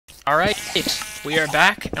Alright, we are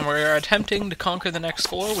back, and we are attempting to conquer the next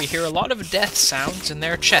floor. We hear a lot of death sounds, and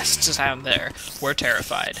there are chests down there. We're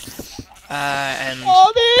terrified.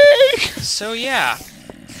 Mommy! So yeah.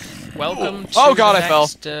 Welcome to Oh god, the I fell.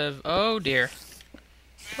 next, oh dear.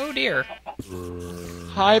 Oh dear.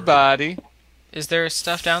 Hi, buddy. Is there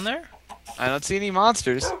stuff down there? I don't see any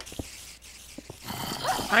monsters.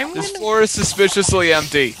 I'm This gonna... floor is suspiciously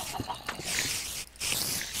empty.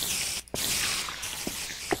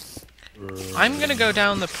 I'm gonna go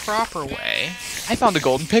down the proper way. I found a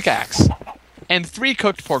golden pickaxe. And 3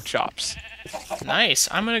 cooked pork chops. Nice.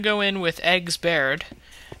 I'm gonna go in with eggs bared.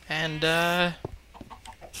 And,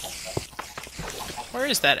 where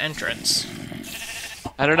is that entrance?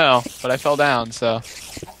 I don't know, but I fell down, so...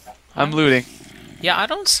 I'm looting. Yeah, I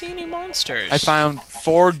don't see any monsters. I found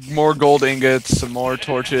 4 more gold ingots, some more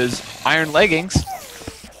torches, iron leggings.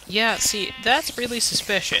 Yeah, see, that's really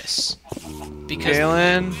suspicious. Because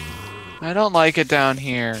Galen, I don't like it down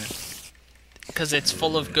here. Because it's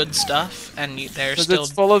full of good stuff, and there's Because still...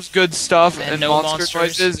 it's full of good stuff and and no monster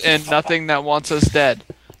monsters. noises and nothing that wants us dead.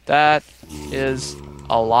 That is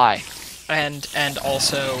a lie. And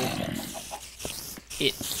also...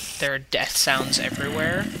 there are death sounds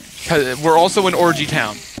everywhere. 'Cause we're also in Orgy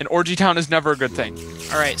Town, and Orgy Town is never a good thing.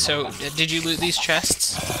 Alright, so, did you loot these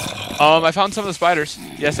chests? I found some of the spiders.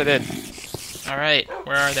 Yes, I did. Alright,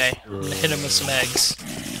 where are they? I'm gonna hit them with some eggs.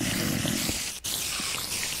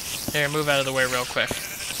 Here, move out of the way real quick.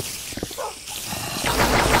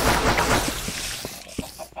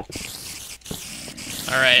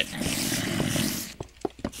 Alright.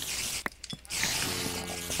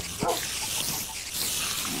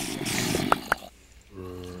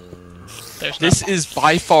 This is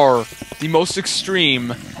by far the most extreme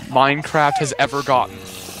Minecraft has ever gotten.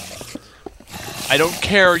 I don't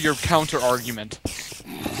care your counter-argument.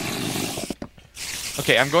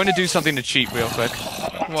 Okay, I'm going to do something to cheat real quick.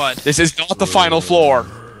 What? This is not the final floor. I'm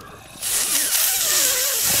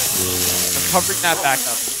covering that back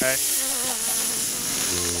up, okay?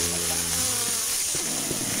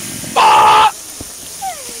 Ah!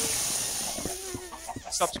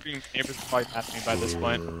 Stop screaming, neighbors are probably at me by this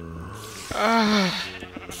point. God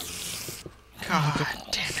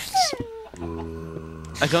damn it.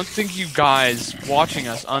 I don't think you guys watching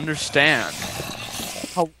us understand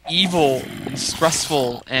how evil and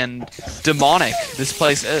stressful and demonic this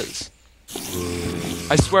place is.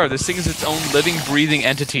 I swear, this thing is its own living, breathing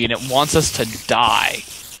entity, and it wants us to die.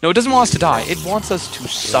 No, it doesn't want us to die. It wants us to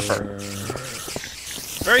suffer.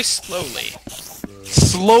 Very slowly.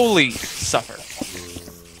 Slowly suffer.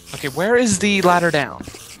 Okay, where is the ladder down?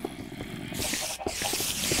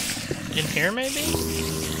 In here, maybe?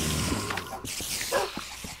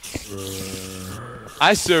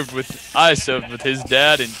 I served with his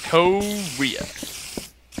dad in Korea.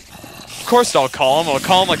 Of course I'll call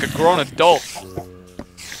him like a grown adult.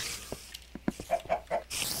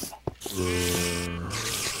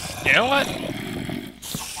 You know what?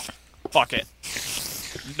 Fuck it.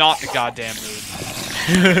 Not in the goddamn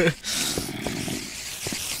mood.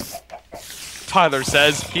 Tyler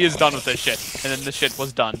says he is done with this shit, and then the shit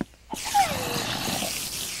was done.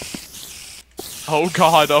 Oh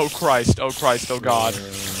god, oh Christ, oh Christ, oh god.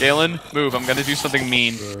 Galen, move, I'm gonna do something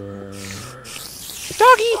mean.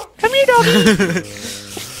 Doggy! Come here, doggy!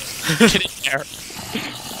 Get in there.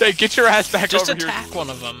 Hey, get your ass back Just over here. attack one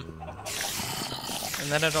of them.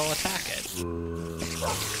 And then it'll attack it.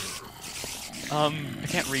 I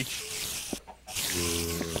can't reach.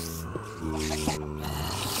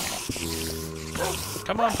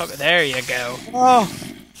 Come on, puppet. There you go. Oh,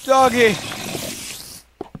 doggy!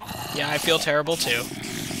 Yeah, I feel terrible too.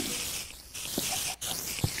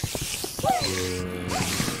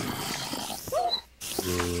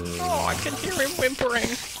 Oh, I can hear him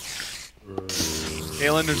whimpering.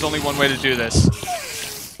 Galen, there's only one way to do this.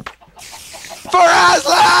 For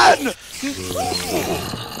Aslan!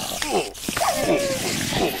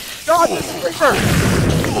 God, this creeper!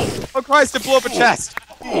 Oh Christ, it blew up a chest!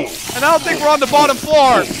 And I don't think we're on the bottom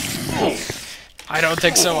floor! I don't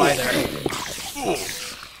think so either.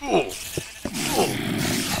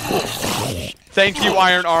 Thank you,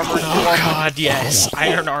 Iron Armor. Oh god, yes.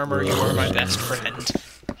 Iron Armor, you are my best friend.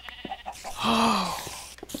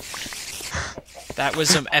 That was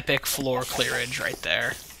some epic floor clearage right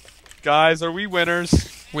there. Guys, are we winners?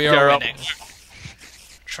 We are winning.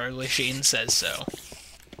 Charlie Sheen says so.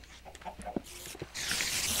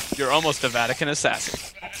 You're almost a Vatican assassin.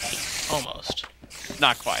 Almost.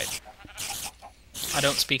 Not quite. I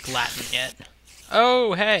don't speak Latin yet.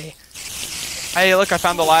 Oh, hey. Hey, look, I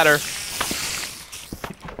found the ladder.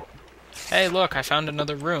 Hey, look, I found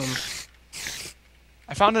another room.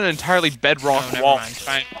 I found an entirely bedrock Oh, never wall, mind. which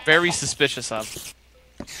I'm very suspicious of.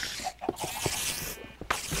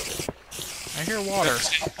 I hear water.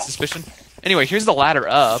 Suspicion? Anyway, here's the ladder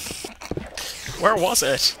up. Where was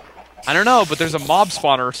it? I don't know, but there's a mob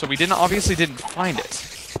spawner, so we obviously didn't find it.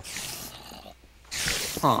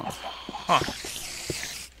 Huh. Huh.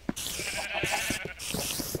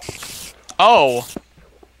 Oh!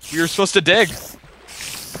 We were supposed to dig.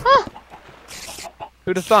 Huh.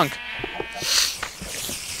 Who'd have thunk?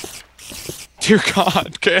 Dear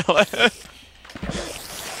God, Caleb.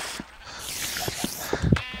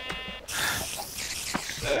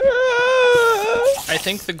 I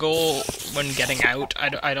think the goal when getting out,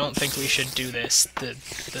 I don't think we should do this. The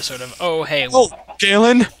sort of, oh, hey. Oh,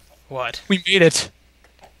 Galen! What? We made it.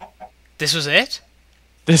 This was it?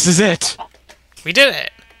 This is it. We did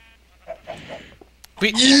it!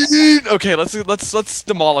 We... Okay, let's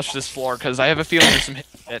demolish this floor, because I have a feeling there's some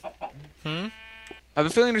hidden shit. Hmm? I have a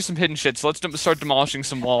feeling there's some hidden shit, so let's start demolishing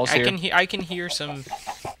some walls here. I can hear some...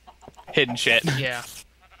 Hidden shit. Yeah.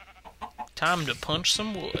 Time to punch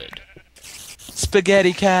some wood.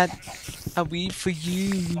 Spaghetti cat, I wait for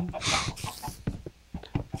you.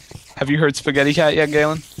 Have you heard Spaghetti Cat yet,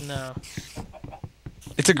 Galen? No.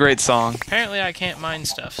 It's a great song. Apparently I can't mine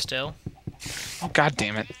stuff still. Oh, God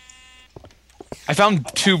damn it. I found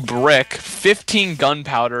 2 brick, 15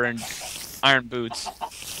 gunpowder, and iron boots.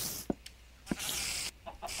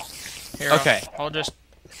 Here, Okay. I'll just...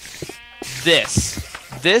 This.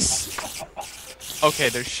 Okay,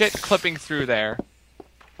 there's shit clipping through there.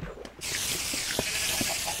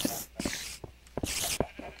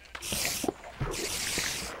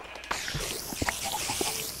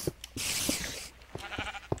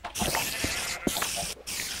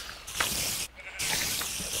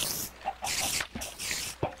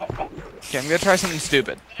 Okay, I'm gonna try something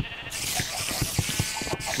stupid.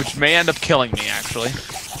 Which may end up killing me, actually.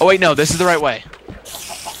 Oh wait, no, this is the right way.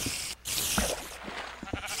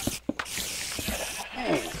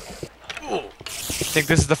 I think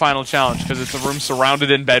this is the final challenge, because it's a room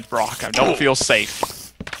surrounded in bedrock. I don't feel safe.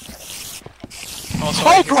 Also,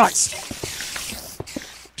 Oh, Christ!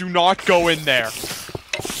 Do not go in there.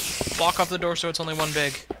 block off the door so it's only one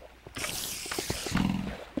big.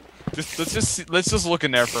 Let's just look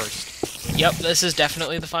in there first. Yep, this is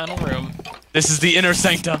definitely the final room. This is the inner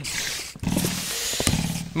sanctum.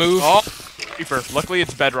 Move. Oh, creeper. Luckily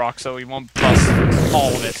it's bedrock, so we won't bust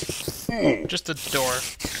all of it. Just the door.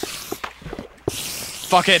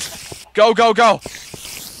 Fuck it. Go, go, go.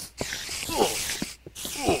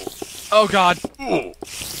 Oh God.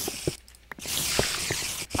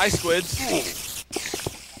 Hi, squids.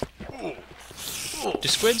 Do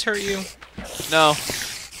squids hurt you? No,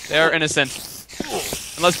 they're innocent.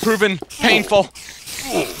 Unless proven painful.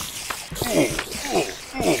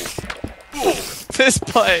 This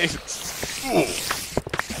place.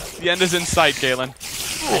 The end is in sight, Galen.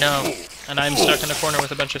 I know. And I'm stuck in a corner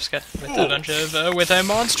with a bunch of with a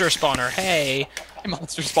monster spawner. Hey. Hey,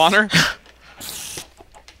 monster spawner.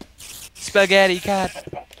 Spaghetti cat,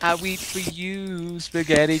 I wait for you,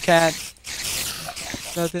 spaghetti cat.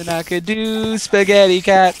 Nothing I could do, spaghetti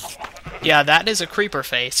cat. Yeah, that is a creeper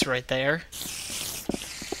face right there.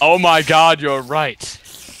 Oh my God, you're right.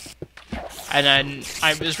 And then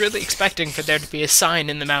I was really expecting for there to be a sign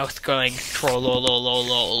in the mouth going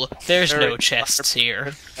trollolololol. There's no chests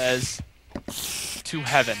here. As to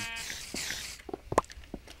heaven.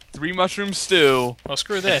 3 mushroom stew. Well,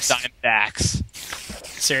 screw And this. a diamond axe.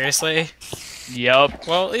 Seriously? Yup.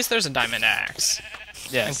 Well, at least there's a diamond axe.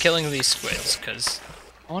 Yes. I'm killing these squids, because...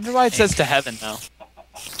 I wonder why it says to heaven now.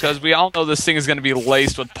 Because we all know this thing is going to be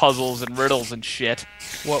laced with puzzles and riddles and shit.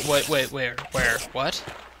 What, wait, where, what?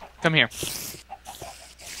 Come here.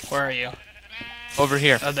 Where are you? Over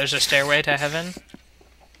here. Oh, there's a stairway to heaven?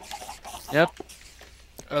 Yep.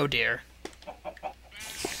 Oh dear.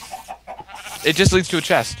 It just leads to a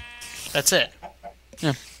chest. That's it?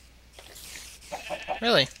 Yeah.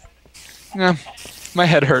 Really? Yeah. My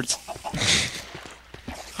head hurts.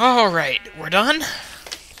 Alright, we're done?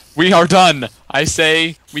 We are done. I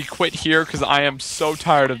say we quit here because I am so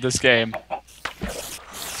tired of this game.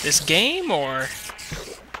 This game, or...?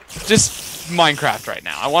 Just Minecraft right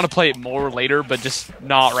now. I want to play it more later, but just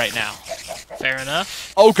not right now. Fair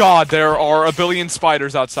enough. Oh God, there are a billion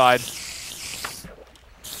spiders outside.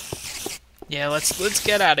 Yeah, let's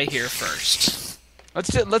get out of here first.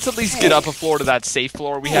 Let's at least get up a floor to that safe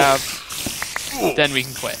floor we have. Then we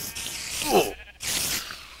can quit.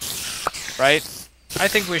 Right? I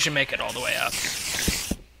think we should make it all the way up.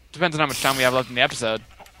 Depends on how much time we have left in the episode.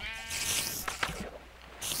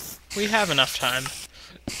 We have enough time.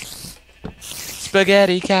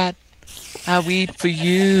 Spaghetti cat, I weep for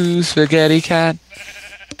you, spaghetti cat.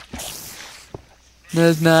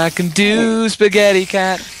 There's nothing I can do, spaghetti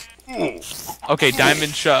cat. Okay,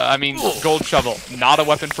 gold shovel, not a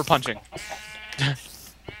weapon for punching.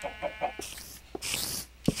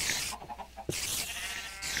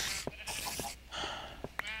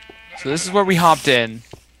 So this is where we hopped in.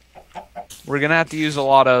 We're gonna have to use a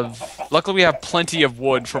lot of... Luckily we have plenty of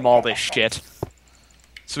wood from all this shit.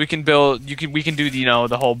 So we can build... We can do, you know,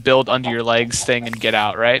 the whole build under your legs thing and get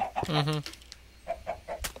out, right? Mm-hmm.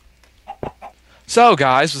 So,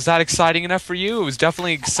 guys, was that exciting enough for you? It was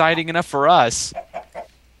definitely exciting enough for us.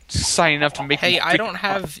 It's exciting enough to make Hey, me I don't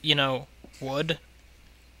have, you know, wood.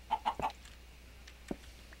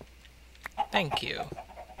 Thank you.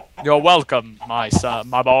 You're welcome, my son,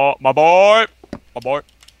 my boy, my boy, my boy,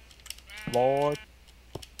 my boy.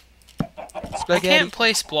 I can't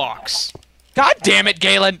place blocks. God damn it,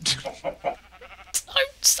 Galen! I'm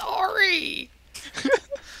sorry!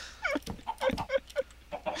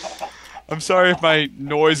 I'm sorry if my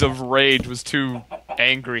noise of rage was too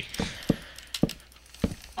angry.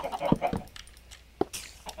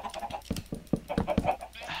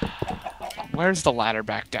 Where's the ladder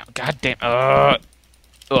back down? God damn.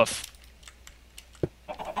 Oof.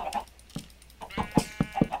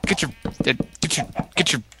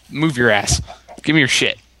 Move your ass. Give me your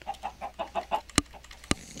shit.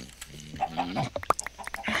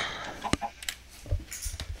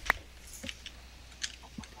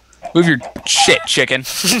 Move your shit, chicken.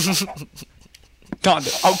 God.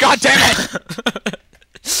 Oh, God damn it!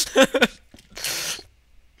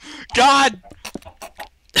 God!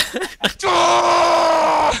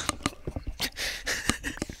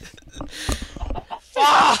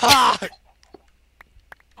 Fuck!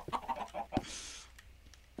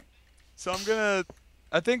 So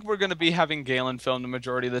I think we're gonna be having Galen film the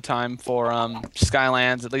majority of the time for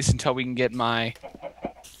Skylands, at least until we can get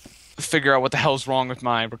figure out what the hell's wrong with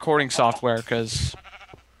my recording software, because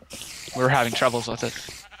we're having troubles with it.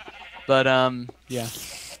 But yeah.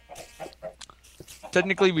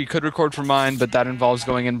 Technically we could record from mine, but that involves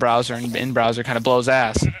going in browser, and in browser kind of blows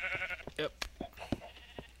ass. Yep.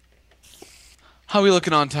 How are we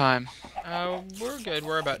looking on time? We're good.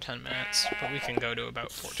 We're about 10 minutes, but we can go to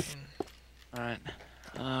about 14. Alright.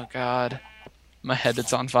 Oh, God. My head,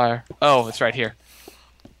 it's on fire. Oh, it's right here.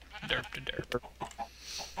 Derp to derp.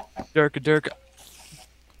 Durka.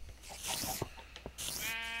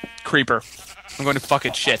 Creeper. I'm going to fuck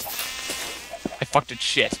it shit. I fucked it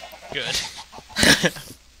shit. Good.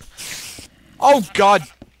 Oh, God.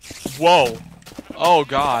 Whoa. Oh,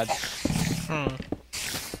 God.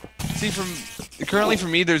 See, currently for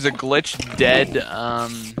me, there's a glitch dead,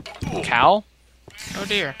 cow. Oh,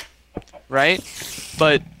 dear. Right?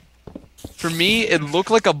 But for me, it looked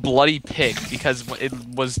like a bloody pig because it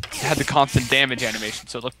had the constant damage animation,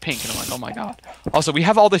 so it looked pink, and I'm like, oh my god. Also, we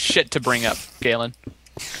have all this shit to bring up, Galen.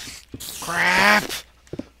 Crap!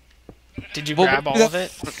 Did you grab all of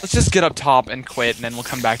it? Let's just get up top and quit, and then we'll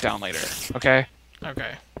come back down later, okay?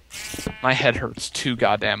 Okay. My head hurts too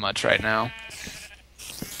goddamn much right now.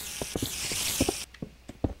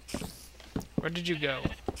 Where did you go?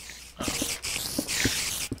 Oh.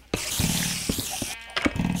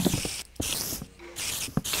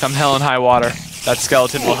 Come hell and high water, that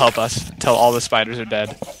skeleton will help us until all the spiders are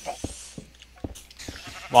dead.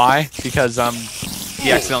 Why? Because,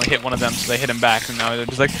 he accidentally hit one of them, so they hit him back, and now they're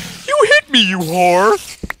just like, you hit me, you whore!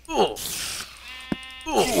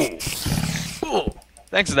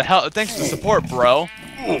 Thanks to the support, bro.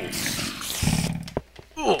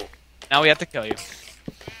 Now we have to kill you.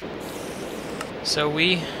 So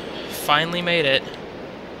we finally made it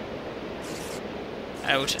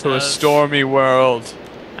out To a stormy world.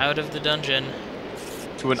 Out of the dungeon.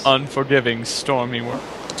 To an unforgiving, stormy world.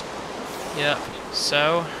 Yep.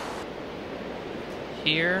 So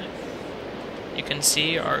here you can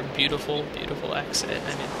see our beautiful, beautiful exit.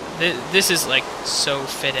 I mean, this is like so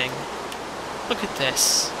fitting. Look at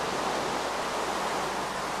this.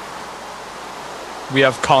 We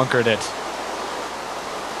have conquered it.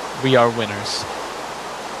 We are winners.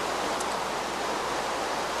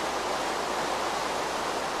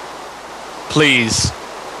 Please,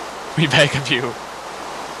 we beg of you,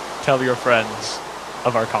 tell your friends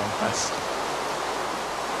of our conquest.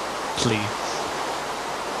 Please.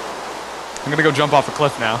 I'm gonna go jump off a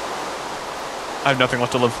cliff now. I have nothing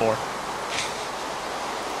left to live for.